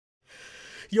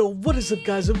Yo, what is up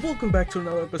guys, and welcome back to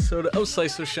another episode of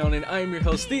Slice of Shonen. I am your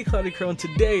host, The Cloudy Crow, and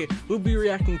today we'll be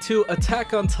reacting to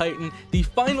Attack on Titan, the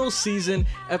final season,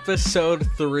 episode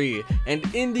 3. And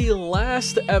in the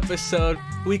last episode,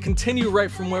 we continue right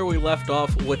from where we left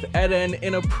off with Eren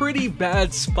in a pretty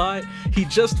bad spot. He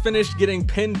just finished getting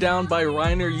pinned down by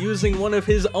Reiner using one of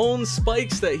his own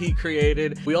spikes that he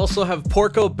created. We also have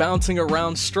Porco bouncing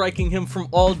around, striking him from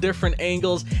all different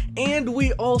angles, and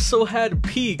we also had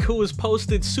Peak, who was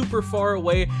posted super far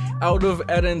away out of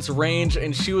Eren's range,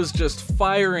 and she was just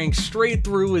firing straight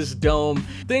through his dome.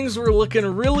 Things were looking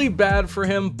really bad for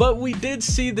him, but we did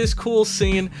see this cool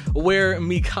scene where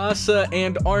Mikasa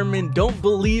and Armin don't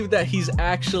believe that he's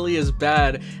actually as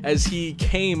bad as he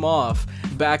came off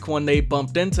back when they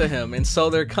bumped into him, and so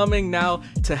they're coming now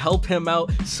to help him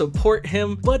out, support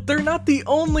him, but they're not the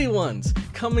only ones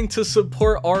coming to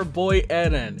support our boy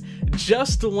Eren.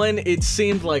 Just when it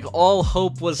seemed like all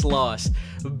hope was lost,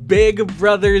 Big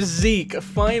Brother Zeke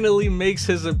finally makes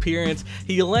his appearance.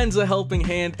 He lends a helping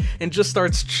hand and just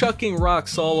starts chucking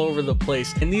rocks all over the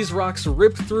place. And these rocks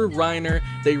ripped through Reiner,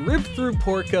 they ripped through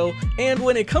Porco, and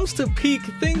when it comes to Peak,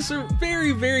 things are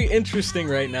very interesting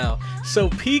right now. So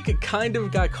Peak kind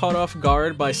of got caught off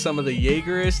guard by some of the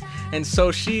Jaegerists, and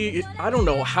so I don't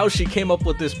know how she came up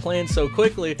with this plan so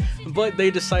quickly, but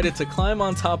they decided to climb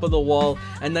on top of the wall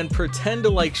and then pretend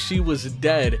like she was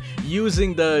dead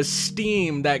using the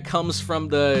steam that comes from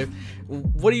the,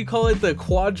 what do you call it, the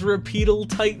quadrupedal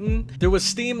titan. There was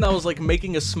steam that was like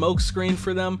making a smoke screen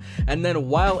for them, and then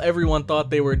while everyone thought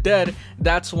they were dead,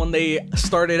 that's when they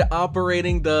started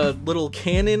operating the little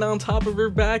cannon on top of her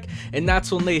back, and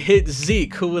that's when they hit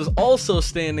Zeke, who was also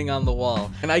standing on the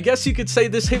wall. And I guess you could say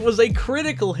this hit was a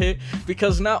critical hit,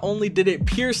 because not only did it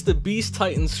pierce the Beast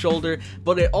Titan's shoulder,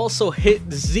 but it also hit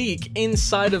Zeke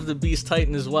inside of the Beast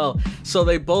Titan as well. So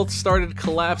they both started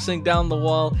collapsing down the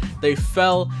wall, they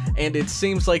fell, and it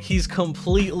seems like he's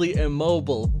completely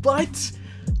immobile. But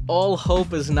all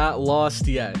hope is not lost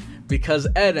yet, because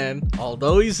Eren,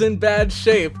 although he's in bad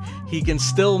shape, he can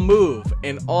still move,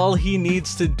 and all he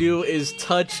needs to do is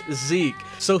touch Zeke.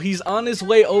 So he's on his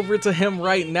way over to him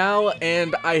right now,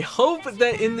 and I hope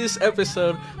that in this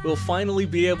episode we'll finally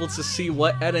be able to see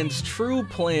what Eren's true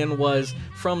plan was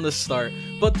from the start,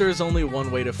 but there's only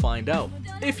one way to find out.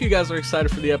 If you guys are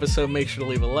excited for the episode, make sure to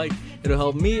leave a like. It'll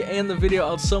help me and the video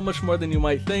out so much more than you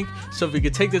might think, so if you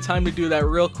could take the time to do that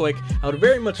real quick, I would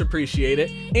very much appreciate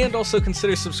it. And also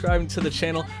consider subscribing to the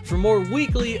channel for more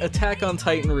weekly Attack on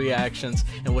Titan reactions.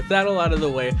 And with that all out of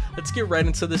the way, let's get right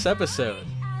into this episode.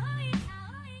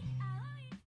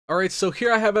 Alright, so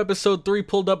here I have episode 3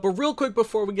 pulled up, but real quick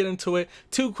before we get into it,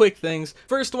 two quick things.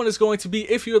 First one is going to be,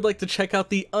 if you would like to check out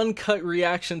the uncut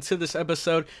reaction to this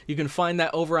episode, you can find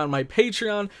that over on my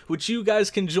Patreon, which you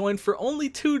guys can join for only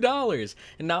 $2.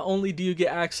 And not only do you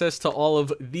get access to all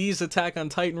of these Attack on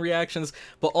Titan reactions,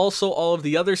 but also all of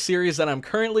the other series that I'm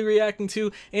currently reacting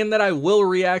to and that I will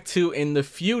react to in the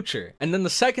future. And then the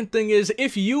second thing is,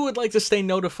 if you would like to stay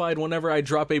notified whenever I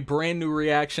drop a brand new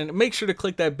reaction, make sure to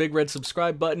click that big red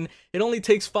subscribe button. It only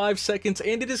takes 5 seconds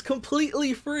and it is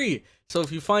completely free. So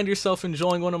if you find yourself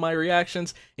enjoying one of my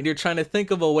reactions and you're trying to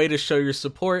think of a way to show your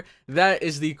support, that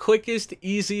is the quickest,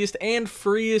 easiest, and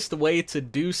freest way to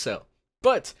do so.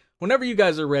 But whenever you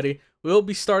guys are ready, we'll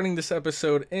be starting this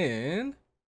episode in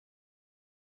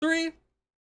 3,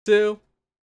 2,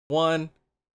 1,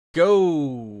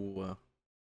 go.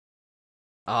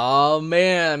 Oh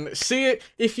man, see,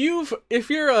 if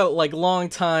you're a long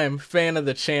time fan of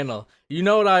the channel, you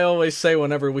know what I always say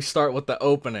whenever we start with the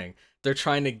opening. They're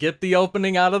trying to get the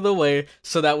opening out of the way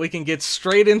so that we can get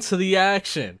straight into the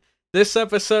action. This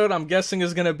episode, I'm guessing,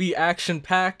 is going to be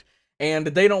action-packed, and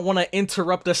they don't want to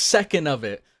interrupt a second of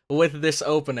it with this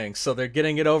opening. So they're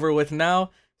getting it over with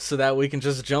now so that we can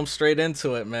just jump straight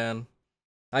into it, man.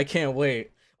 I can't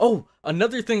wait. Oh,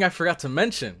 another thing I forgot to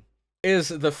mention is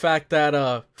the fact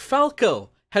that Falco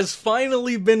has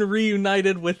finally been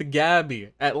reunited with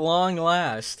Gabby at long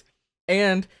last.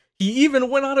 And he even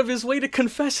went out of his way to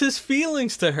confess his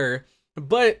feelings to her.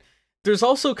 But there's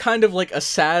also kind of like a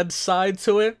sad side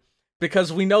to it,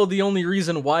 because we know the only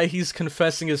reason why he's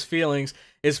confessing his feelings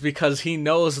is because he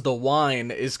knows the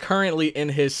wine is currently in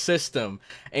his system.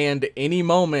 And any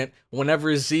moment,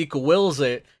 whenever Zeke wills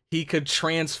it, he could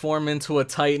transform into a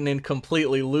Titan and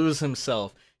completely lose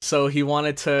himself. So he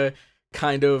wanted to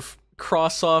kind of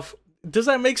cross off, does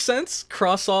that make sense?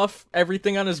 Cross off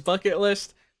everything on his bucket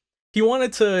list. He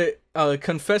wanted to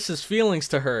confess his feelings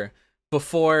to her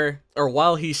before, or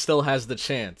while he still has the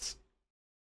chance.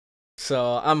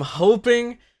 So I'm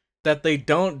hoping that they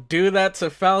don't do that to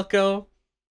Falco,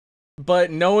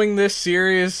 But knowing this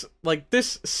series, like,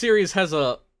 this series has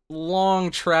a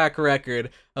long track record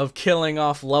of killing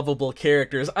off lovable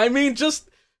characters. I mean, just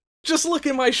look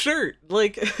at my shirt.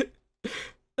 Like,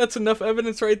 that's enough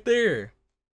evidence right there.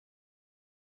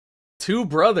 Two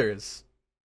brothers.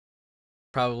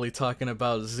 Probably talking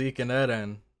about Zeke and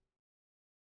Eren.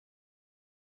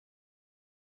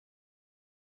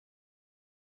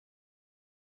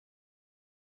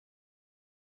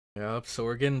 Yep, so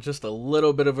we're getting just a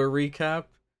little bit of a recap.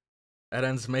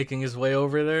 Eren's making his way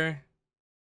over there.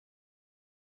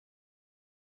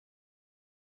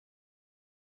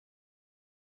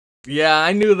 Yeah,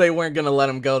 I knew they weren't gonna let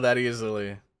him go that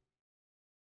easily.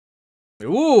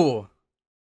 Ooh!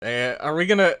 Are we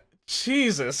gonna...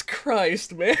 Jesus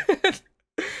Christ, man!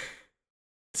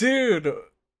 Dude!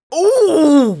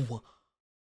 Ooh!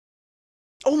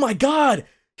 Oh my god!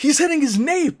 He's hitting his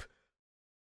nape!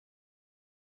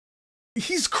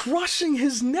 He's crushing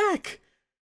his neck!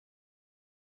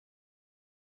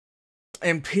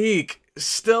 And Peak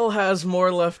still has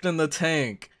more left in the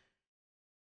tank.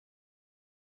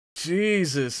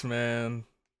 Jesus, man.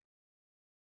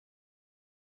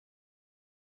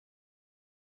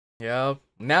 Yep.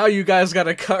 Now you guys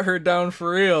gotta cut her down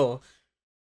for real.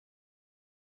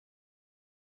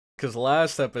 Because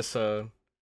last episode,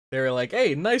 they were like,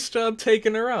 hey, nice job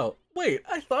taking her out. Wait,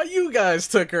 I thought you guys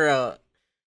took her out.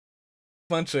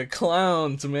 Bunch of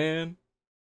clowns, man.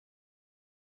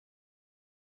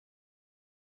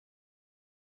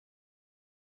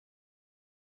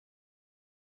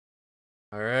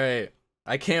 Alright.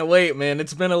 I can't wait, man.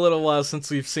 It's been a little while since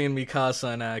we've seen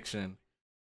Mikasa in action.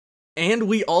 And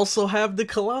we also have the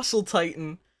Colossal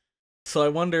Titan. So I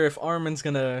wonder if Armin's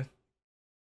gonna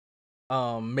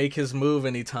make his move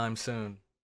anytime soon.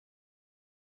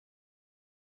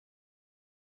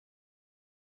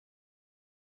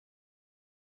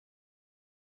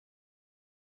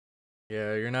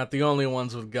 Yeah, you're not the only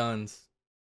ones with guns.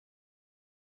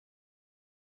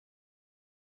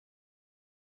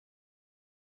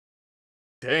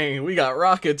 Dang, we got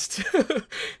rockets too.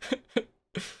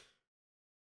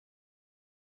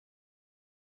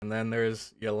 And then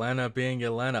there's Yelena being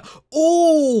Yelena.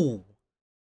 Ooh!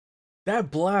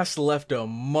 That blast left a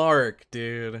mark,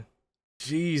 dude.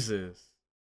 Jesus.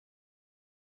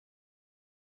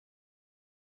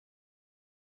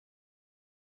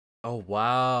 Oh,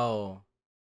 wow.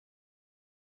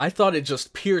 I thought it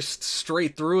just pierced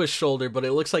straight through his shoulder, but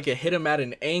it looks like it hit him at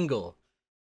an angle.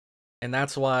 And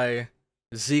that's why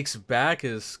Zeke's back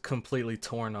is completely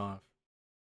torn off.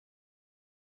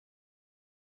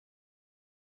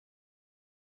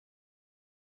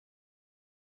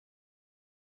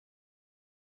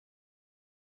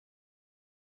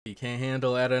 He can't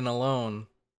handle Eren alone.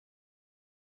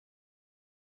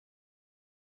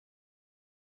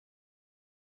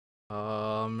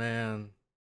 Oh, man.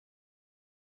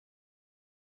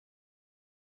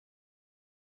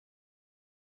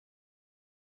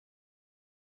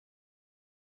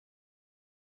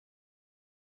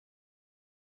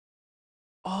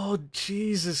 Oh,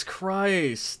 Jesus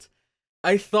Christ.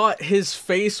 I thought his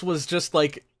face was just,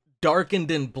 like, darkened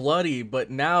and bloody,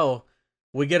 but now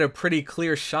we get a pretty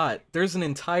clear shot. There's an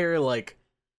entire, like,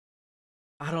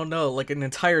 I don't know, like an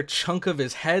entire chunk of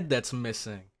his head that's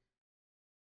missing.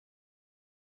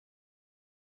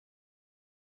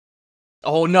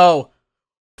 Oh, no.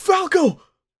 Falco!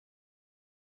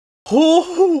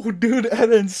 Oh, dude,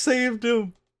 Eren saved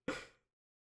him.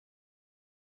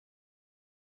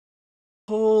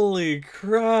 Holy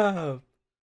crap.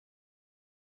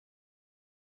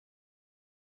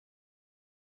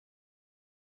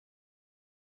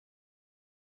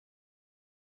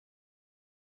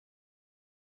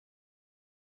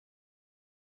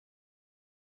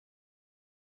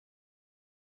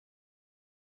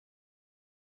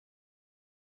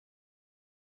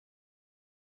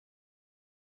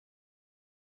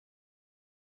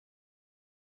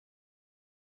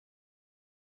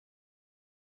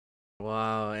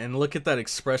 Wow, and look at that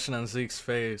expression on Zeke's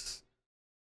face.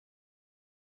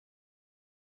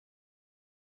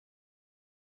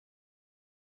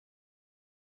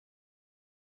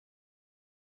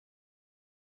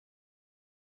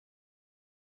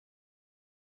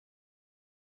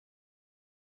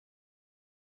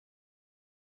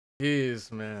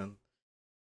 Jeez, man.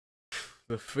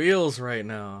 The feels right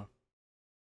now.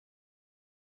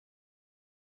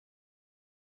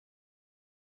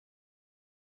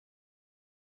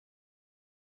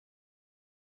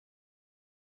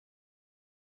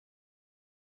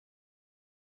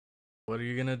 What are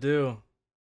you gonna do?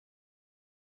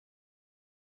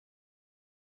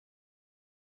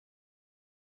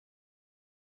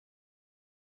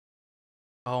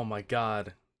 Oh my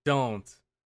god. Don't.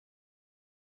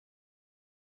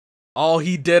 Oh,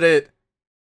 he did it.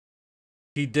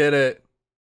 He did it.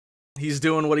 He's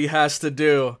doing what he has to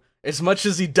do. As much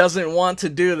as he doesn't want to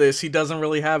do this, he doesn't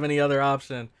really have any other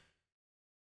option.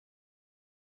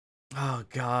 Oh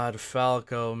god,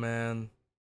 Falco, man.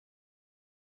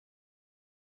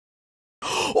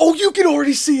 Oh, you can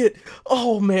already see it!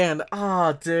 Oh man,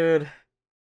 dude.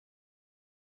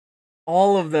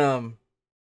 All of them.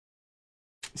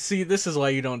 See, this is why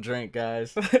you don't drink,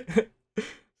 guys. This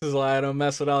is why I don't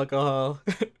mess with alcohol.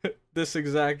 This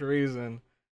exact reason.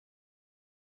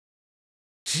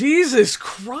 Jesus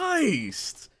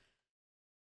Christ!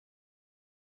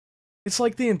 It's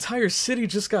like the entire city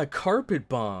just got carpet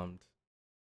bombed.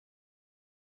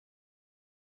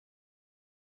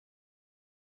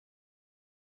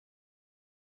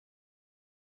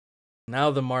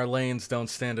 Now the Marlanes don't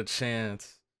stand a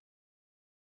chance.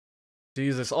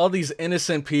 Jesus, all these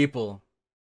innocent people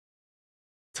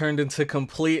turned into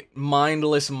complete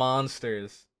mindless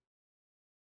monsters.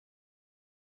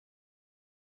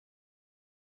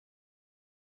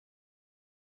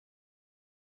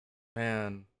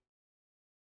 Man.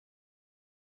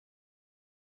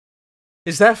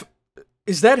 Is that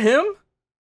him?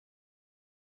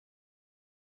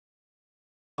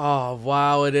 Oh,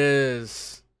 wow, it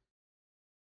is.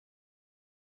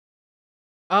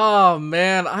 Oh,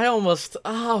 man, I almost...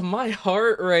 Oh, my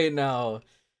heart right now.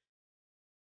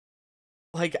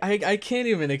 Like, I can't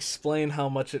even explain how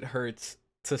much it hurts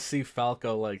to see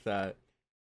Falco like that.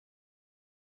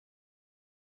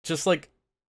 Just like...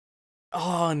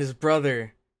 Oh, and his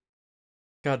brother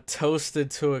got toasted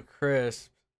to a crisp.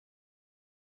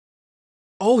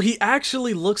 Oh, he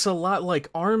actually looks a lot like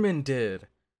Armin did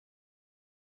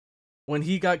when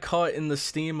he got caught in the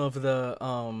steam of the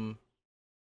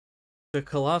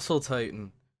Colossal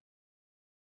Titan.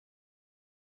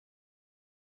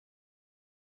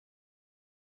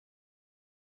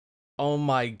 Oh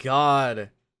my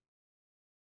god.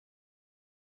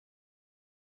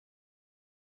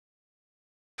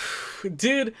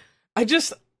 Dude,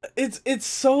 it's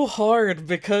so hard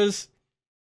because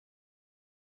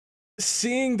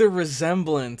seeing the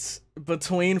resemblance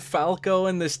between Falco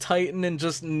and this Titan and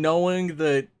just knowing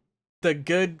the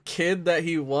good kid that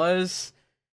he was,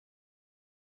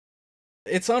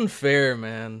 it's unfair,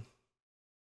 man.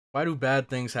 Why do bad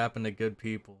things happen to good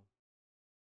people?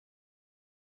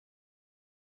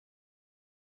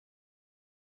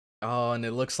 Oh, and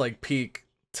it looks like Peak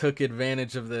took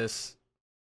advantage of this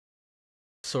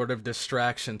sort of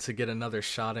distraction to get another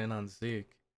shot in on Zeke.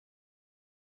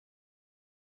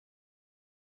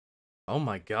 Oh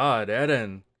my god,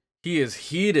 Eden. He is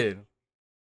heated.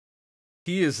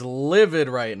 He is livid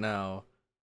right now.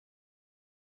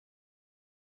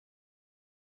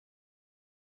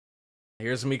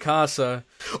 Here's Mikasa.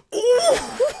 Ooh!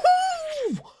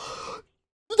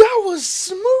 That was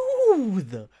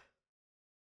smooth!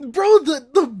 Bro,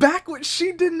 the backward,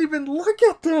 she didn't even look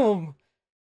at them!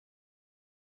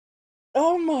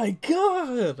 Oh my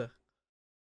god!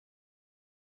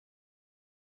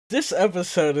 This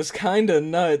episode is kinda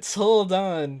nuts. Hold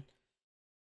on.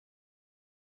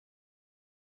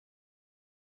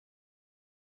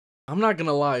 I'm not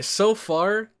gonna lie, so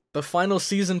far, the final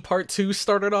season part 2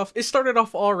 started off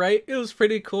alright. It was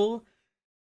pretty cool.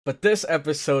 But this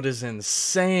episode is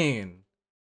insane.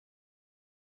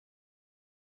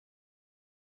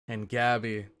 And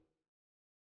Gabby.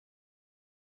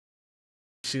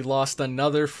 She lost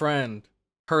another friend.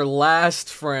 Her last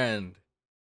friend.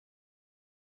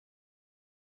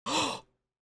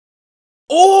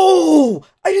 Oh!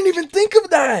 I didn't even think of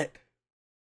that!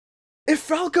 If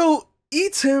Falco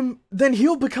eats him, then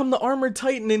he'll become the Armored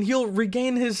Titan and he'll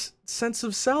regain his sense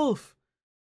of self.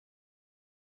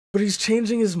 But he's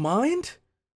changing his mind?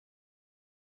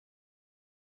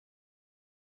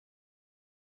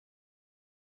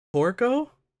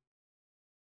 Porco?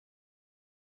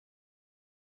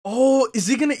 Oh, is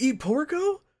he gonna eat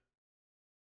Porco?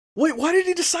 Wait, why did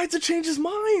he decide to change his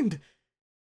mind?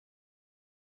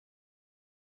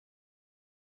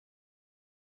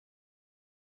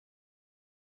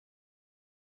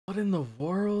 What in the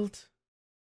world?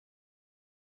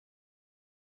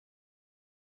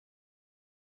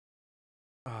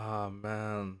 Ah,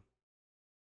 man.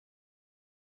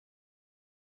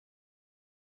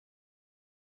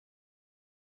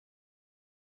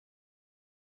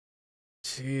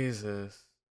 Jesus.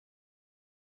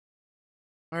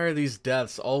 Why are these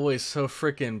deaths always so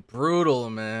freaking brutal,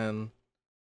 man?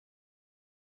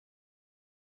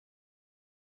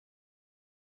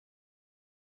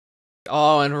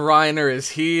 Oh, and Reiner is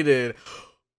heated.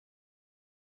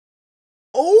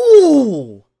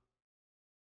 Oh!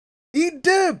 He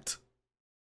dipped!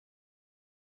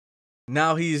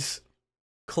 Now he's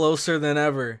closer than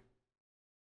ever.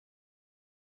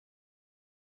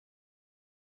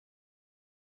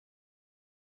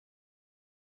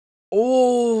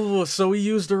 Oh, so he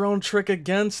used her own trick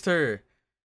against her.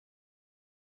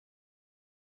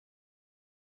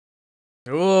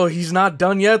 Oh, he's not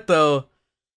done yet, though.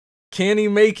 Can he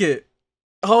make it?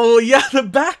 Oh, yeah, the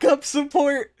backup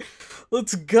support.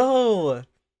 Let's go.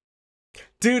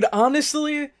 Dude,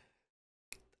 honestly,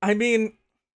 I mean,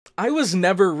 I was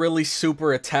never really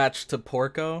super attached to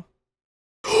Porco.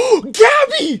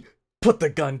 Gabby! Put the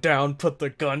gun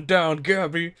down,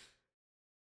 Gabby.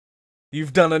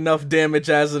 You've done enough damage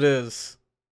as it is.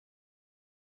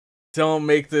 Don't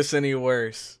make this any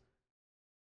worse.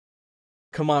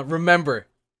 Come on, remember,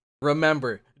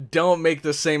 don't make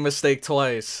the same mistake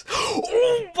twice.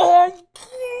 Oh my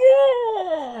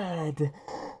god!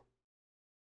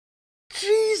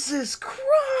 Jesus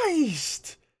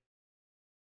Christ!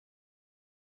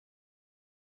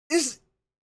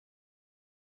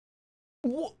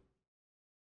 What?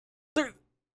 There...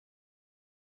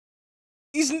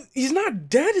 He's not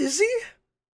dead, is he?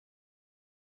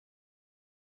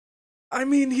 I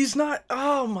mean, he's not...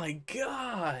 Oh my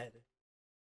god.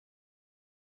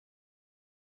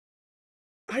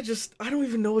 I don't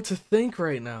even know what to think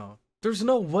right now. There's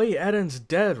no way Eden's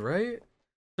dead, right?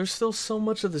 There's still so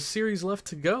much of the series left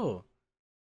to go.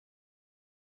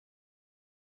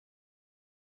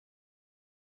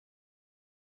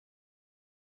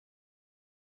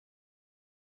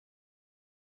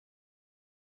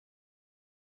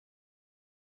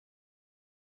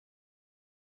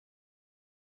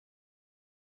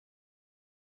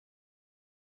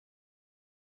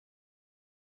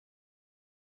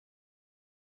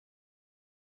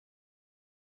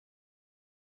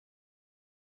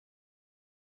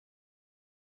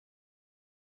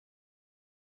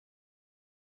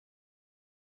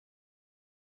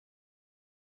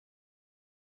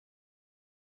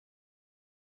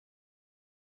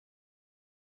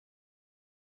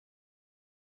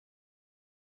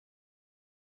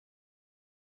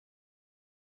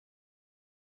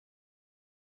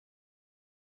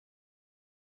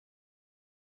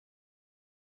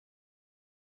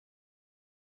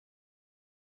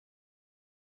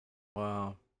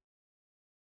 Wow.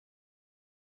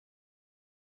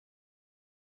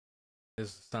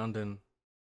 It's sounding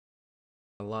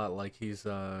a lot like he's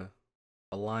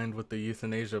aligned with the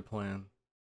euthanasia plan.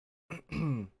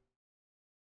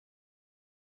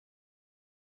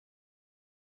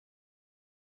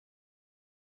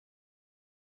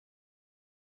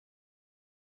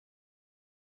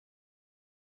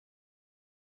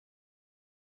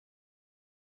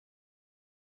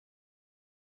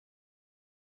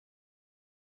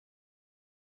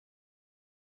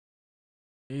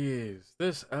 Jeez,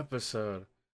 this episode,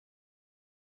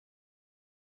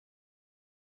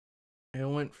 it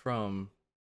went from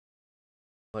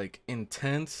like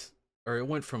intense, or it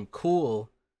went from cool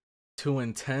to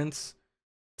intense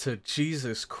to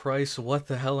Jesus Christ, what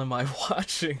the hell am I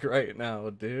watching right now,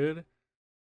 dude?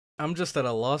 I'm just at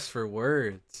a loss for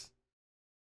words.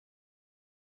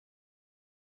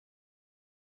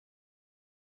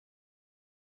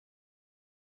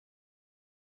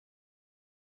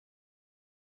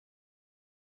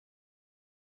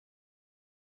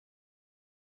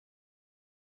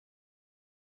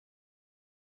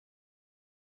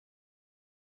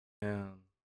 Man.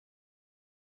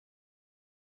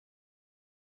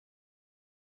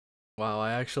 Wow,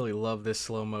 I actually love this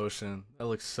slow motion. That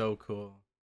looks so cool.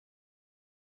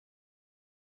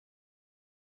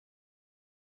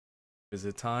 Is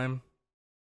it time?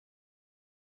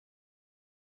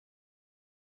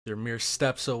 You're mere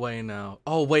steps away now.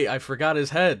 Oh wait, I forgot his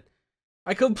head.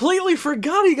 I completely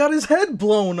forgot he got his head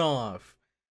blown off.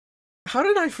 How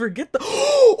did I forget the...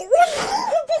 Oh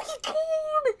my god!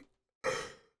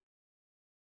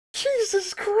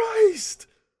 Jesus Christ!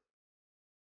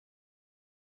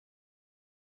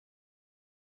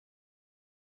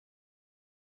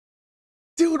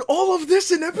 Dude, all of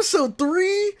this in episode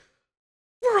 3?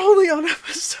 We're only on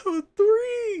episode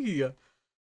 3!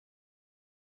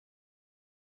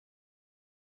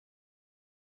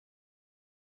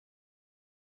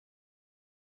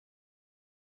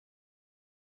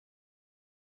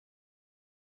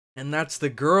 And that's the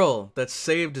girl that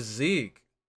saved Zeke.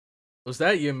 Was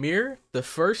that Ymir? The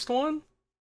first one?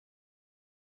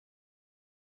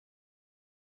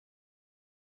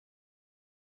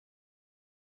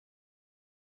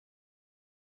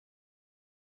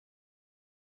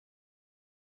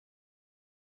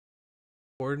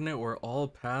 Coordinate where all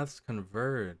paths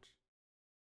converge.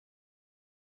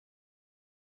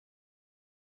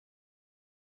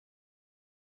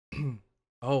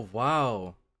 Oh,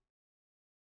 wow.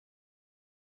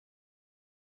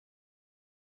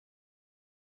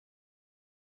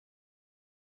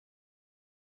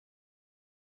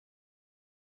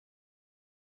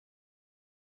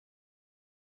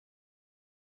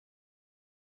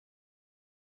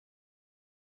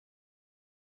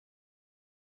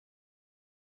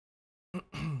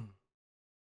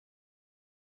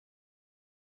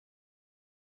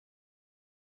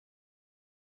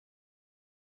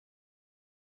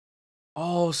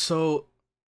 Oh, so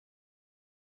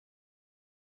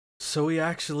he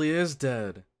actually is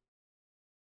dead.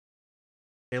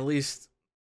 At least,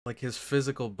 like, his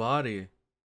physical body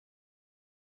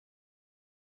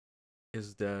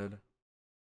is dead.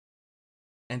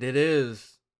 And it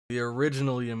is the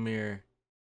original Ymir.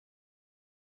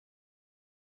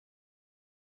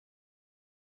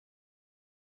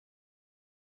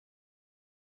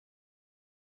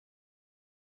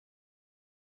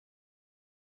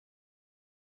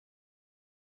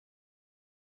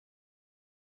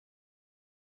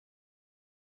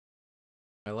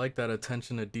 I like that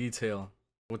attention to detail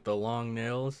with the long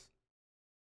nails.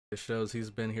 It shows he's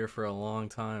been here for a long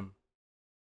time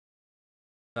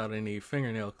without any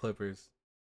fingernail clippers.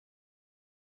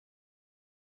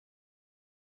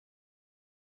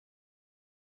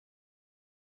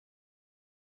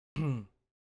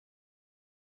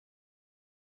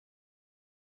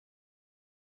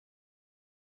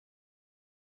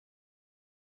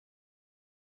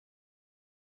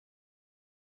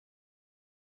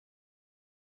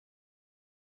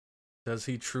 Does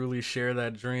he truly share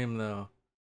that dream, though?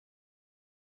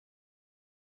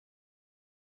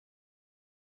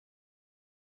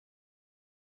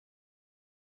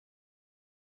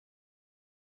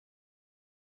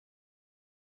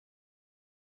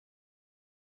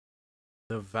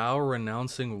 The vow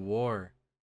renouncing war.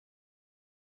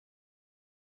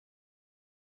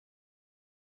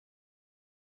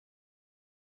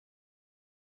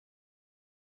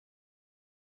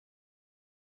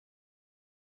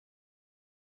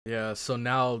 Yeah, so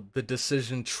now the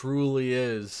decision truly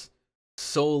is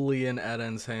solely in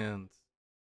Eden's hands.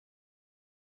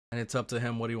 And it's up to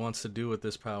him what he wants to do with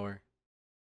this power.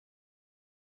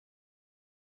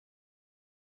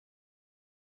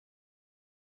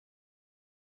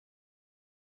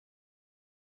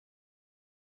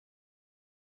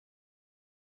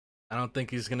 I don't think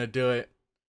he's gonna do it.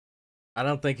 I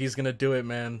don't think he's gonna do it,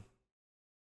 man.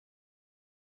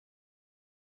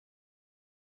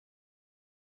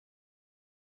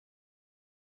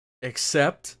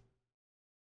 Except...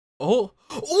 Oh,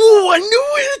 I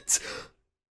knew it!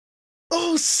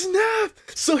 Oh, snap!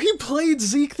 So he played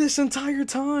Zeke this entire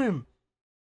time.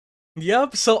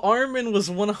 Yep, so Armin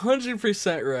was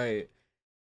 100% right.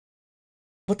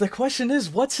 But the question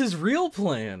is, what's his real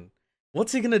plan?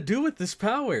 What's he gonna do with this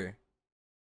power?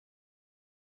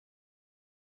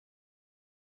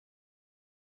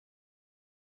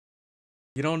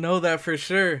 You don't know that for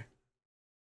sure.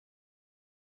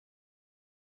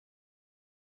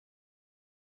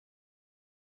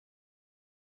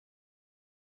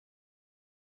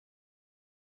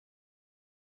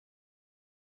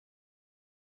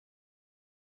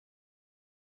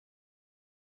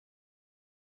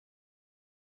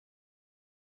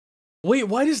 Wait,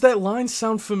 why does that line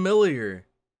sound familiar?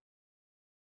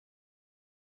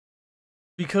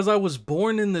 Because I was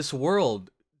born in this world.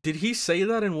 Did he say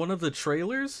that in one of the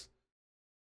trailers?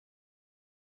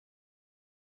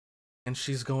 And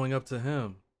she's going up to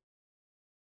him.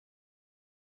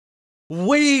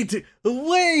 Wait!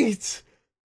 Wait!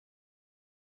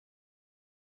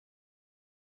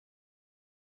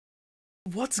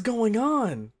 What's going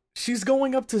on? She's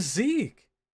going up to Zeke.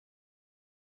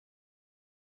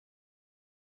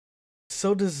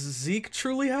 So does Zeke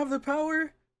truly have the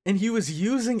power? And he was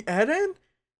using Eden?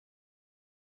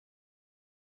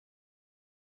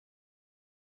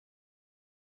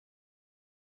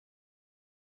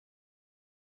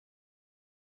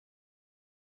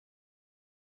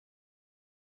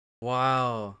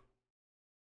 Wow.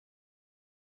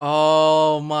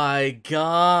 Oh my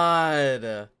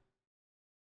god.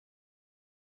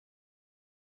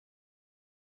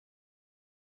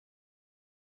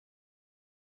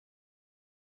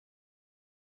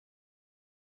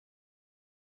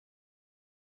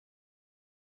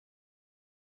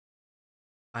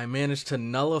 I managed to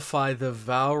nullify the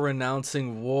vow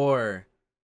renouncing war.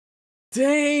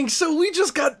 Dang, so we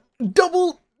just got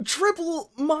double,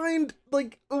 triple mind,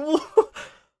 like, what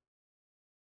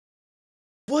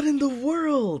in the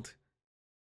world?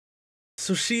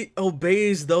 So she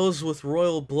obeys those with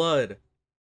royal blood.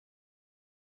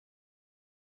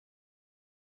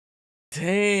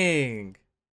 Dang.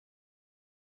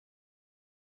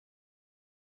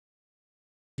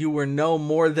 You were no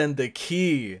more than the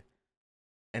key.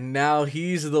 And now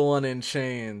he's the one in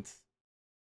chains.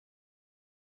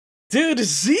 Dude,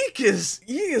 Zeke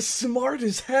he is smart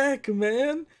as heck,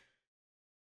 man.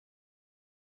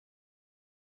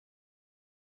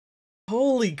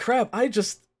 Holy crap, I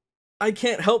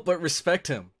can't help but respect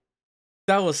him.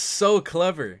 That was so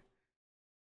clever.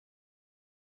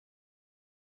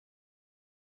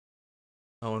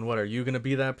 Oh, and what, are you gonna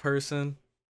be that person?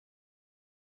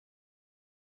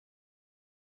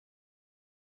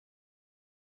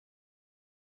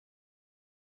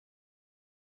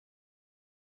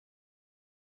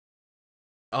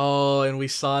 Oh, and we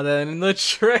saw that in the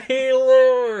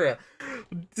trailer!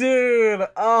 Dude,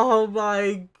 oh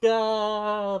my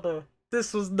god!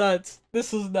 This was nuts.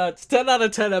 This was nuts. 10 out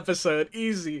of 10 episode.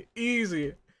 Easy.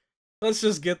 Easy. Let's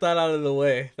just get that out of the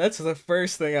way. That's the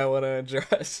first thing I want to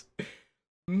address.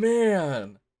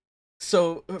 Man.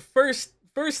 So, first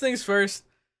things first,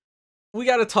 we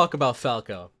gotta talk about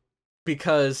Falco.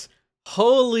 Because,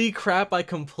 holy crap, I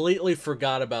completely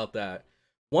forgot about that.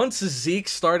 Once Zeke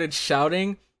started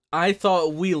shouting, I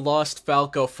thought we lost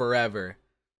Falco forever.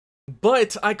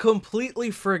 But I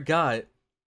completely forgot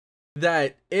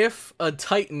that if a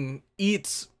Titan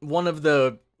eats one of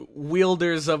the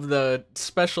wielders of the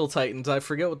special Titans, I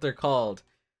forget what they're called,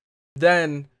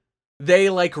 then they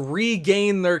like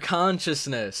regain their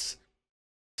consciousness.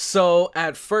 So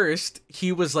at first,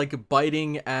 he was like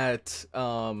biting at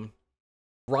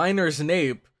Reiner's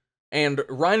nape, and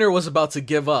Reiner was about to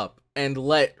give up and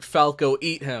let Falco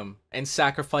eat him and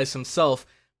sacrifice himself.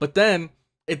 But then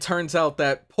it turns out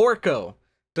that Porco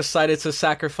decided to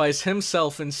sacrifice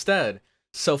himself instead.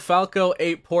 So Falco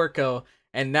ate Porco,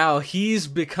 and now he's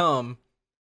become,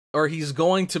 or he's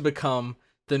going to become,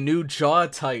 the new Jaw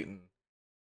Titan.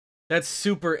 That's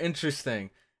super interesting.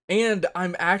 And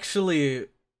I'm actually,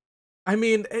 I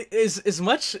mean, as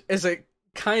much as it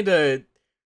kind of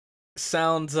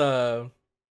sounds, I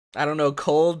don't know,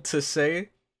 cold to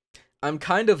say, I'm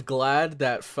kind of glad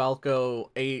that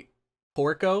Falco ate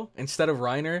Porco instead of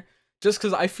Reiner, just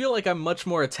because I feel like I'm much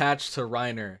more attached to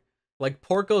Reiner. Like,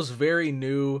 Porco's very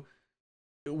new.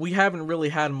 We haven't really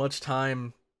had much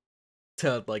time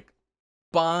to, like,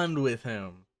 bond with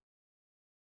him.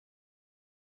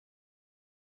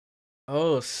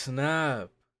 Oh, snap.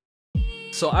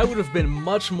 So I would have been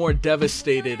much more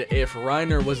devastated if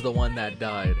Reiner was the one that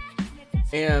died.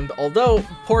 And although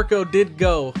Porco did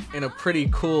go in a pretty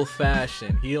cool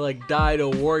fashion, he like died a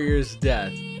warrior's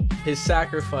death, his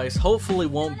sacrifice hopefully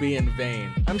won't be in vain.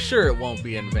 I'm sure it won't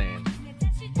be in vain.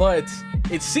 But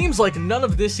it seems like none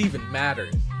of this even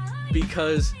matters.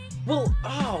 Because, well,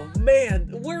 oh man,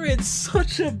 we're in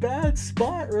such a bad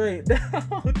spot right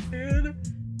now, dude.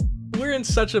 We're in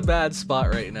such a bad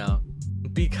spot right now.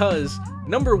 Because,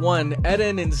 number one,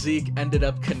 Eden and Zeke ended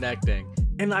up connecting.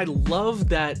 And I love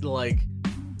that, like,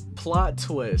 plot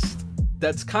twist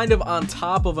that's kind of on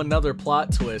top of another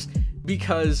plot twist,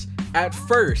 because at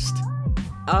first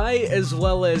I, as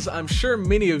well as I'm sure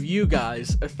many of you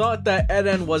guys, thought that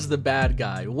Eden was the bad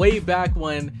guy way back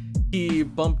when he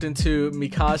bumped into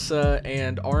Mikasa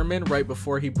and Armin right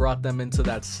before he brought them into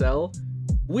that cell.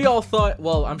 We all thought,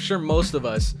 well, I'm sure most of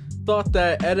us thought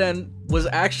that Eden was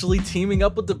actually teaming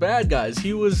up with the bad guys.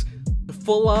 He was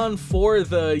full on for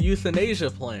the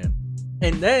euthanasia plan.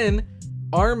 And then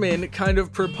Armin kind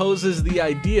of proposes the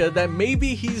idea that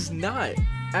maybe he's not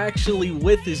actually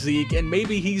with Zeke, and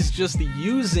maybe he's just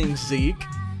using Zeke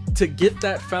to get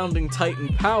that founding Titan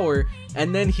power,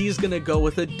 and then he's gonna go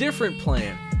with a different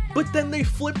plan. But then they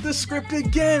flip the script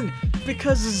again,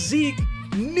 because Zeke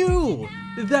knew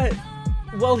that,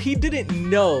 well, he didn't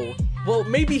know, well,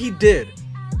 maybe he did.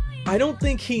 I don't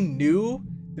think he knew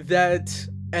that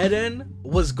Eden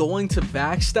was going to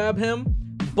backstab him,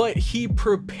 but he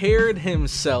prepared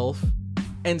himself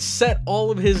and set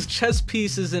all of his chess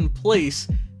pieces in place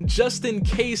just in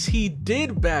case he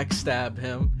did backstab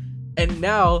him, and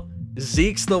now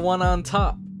Zeke's the one on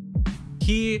top.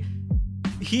 He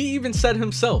even said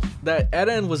himself that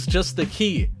Eden was just the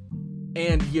key,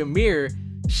 and Ymir,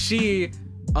 she,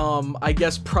 I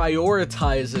guess,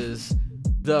 prioritizes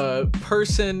the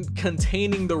person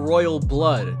containing the royal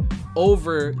blood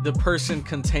over the person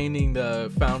containing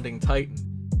the founding Titan.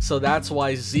 So that's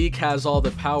why Zeke has all the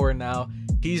power now.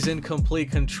 He's in complete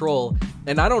control.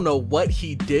 And I don't know what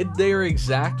he did there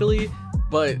exactly,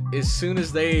 but as soon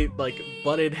as they like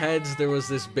butted heads, there was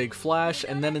this big flash.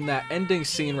 And then in that ending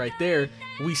scene right there,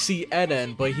 we see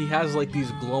Eden, but he has like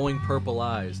these glowing purple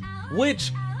eyes,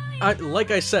 which,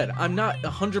 like I said, I'm not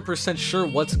 100% sure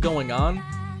what's going on,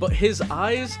 but his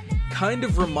eyes kind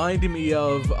of reminded me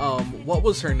of, what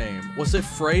was her name? Was it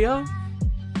Freya?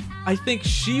 I think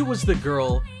she was the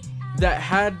girl that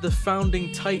had the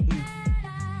founding titan.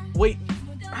 Wait,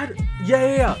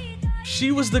 yeah.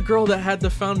 She was the girl that had the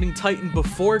founding titan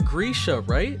before Grisha,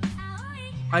 right?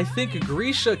 I think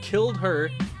Grisha killed her,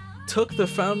 took the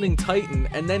founding titan,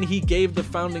 and then he gave the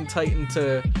founding titan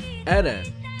to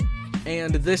Eren.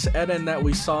 And this Eren that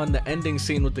we saw in the ending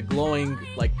scene with the glowing,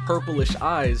 like, purplish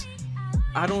eyes,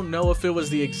 I don't know if it was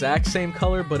the exact same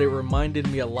color, but it reminded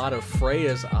me a lot of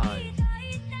Freya's eyes.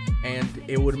 And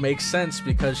it would make sense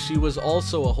because she was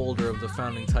also a holder of the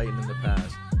founding titan in the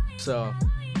past. So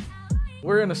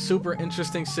we're in a super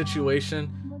interesting situation.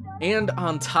 And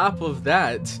on top of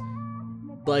that,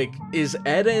 like, is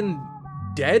Eren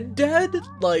dead?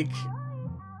 Like,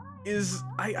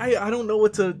 I don't know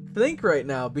what to think right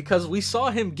now, because we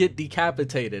saw him get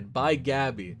decapitated by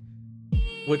Gabby,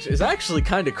 which is actually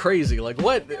kind of crazy. Like,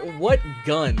 what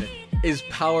gun is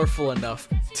powerful enough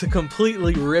to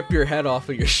completely rip your head off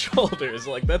of your shoulders?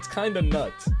 Like, that's kind of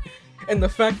nuts. And the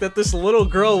fact that this little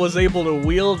girl was able to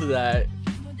wield that,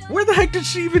 where the heck did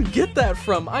she even get that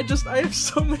from? I have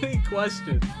so many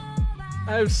questions.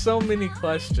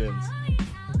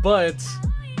 But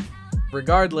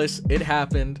regardless, it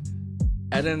happened.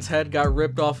 Eden's head got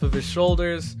ripped off of his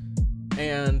shoulders,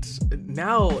 and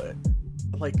now,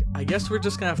 like, I guess we're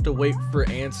just gonna have to wait for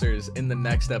answers in the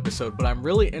next episode. But I'm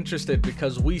really interested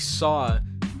because we saw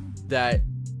that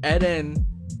Eden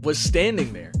was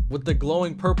standing there with the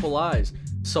glowing purple eyes.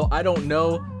 So I don't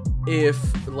know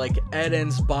if, like,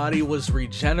 Eden's body was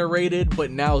regenerated, but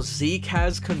now Zeke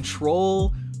has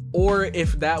control, or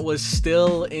if that was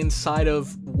still inside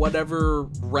of whatever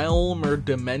realm or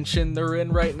dimension they're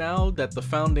in right now that the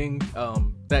founding,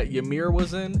 that Ymir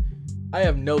was in. I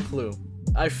have no clue.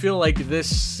 I feel like this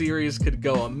series could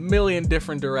go a million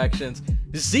different directions.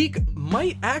 Zeke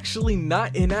might actually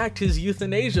not enact his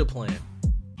euthanasia plan.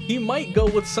 He might go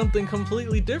with something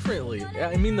completely differently.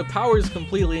 I mean, the power is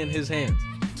completely in his hands,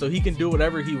 so he can do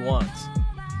whatever he wants.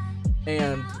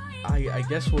 And I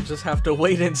guess we'll just have to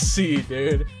wait and see,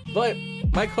 dude. But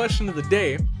my question of the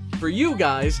day for you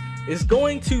guys is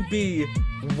going to be,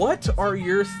 what are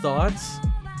your thoughts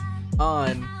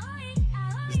on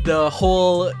the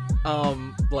whole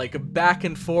like back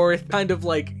and forth kind of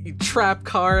like trap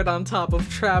card on top of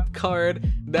trap card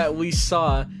that we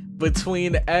saw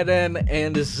between Eden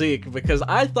and Zeke? Because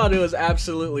I thought it was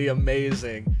absolutely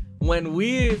amazing when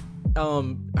we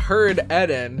heard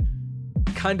Eden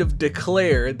kind of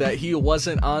declare that he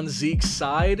wasn't on Zeke's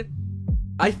side.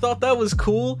 I thought that was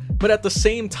cool, but at the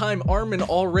same time, Armin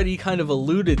already kind of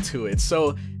alluded to it,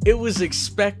 so it was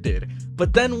expected.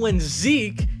 But then when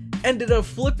Zeke ended up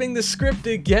flipping the script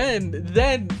again,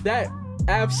 then that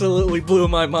absolutely blew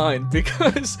my mind,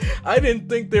 because I didn't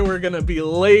think there were gonna be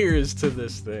layers to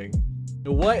this thing.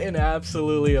 What an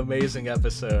absolutely amazing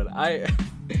episode.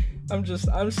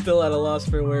 I'm still at a loss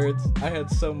for words. I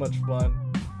had so much fun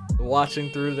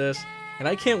watching through this, and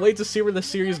I can't wait to see where the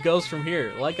series goes from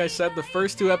here. Like I said, the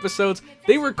first two episodes,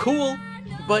 they were cool,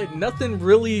 but nothing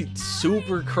really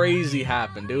super crazy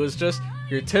happened. It was just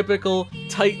your typical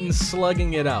Titans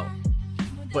slugging it out.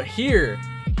 But here,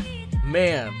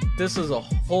 man, this is a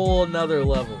whole nother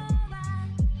level.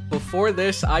 Before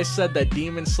this, I said that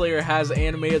Demon Slayer has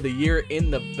Anime of the Year in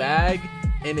the bag,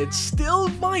 and it still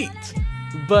might.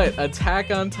 But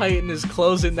Attack on Titan is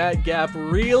closing that gap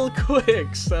real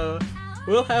quick, so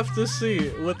we'll have to see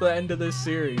with the end of this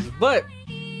series. But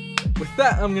with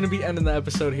that, I'm going to be ending the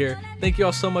episode here. Thank you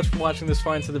all so much for watching this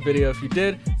far into the video. If you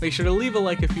did, make sure to leave a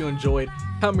like if you enjoyed,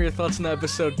 comment me your thoughts on the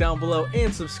episode down below,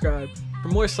 and subscribe for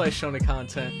more Slice Shonen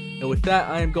content. And with that,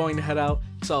 I am going to head out,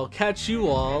 so I'll catch you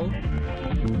all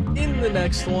in the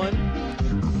next one.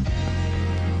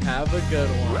 Have a good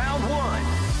one. Round one.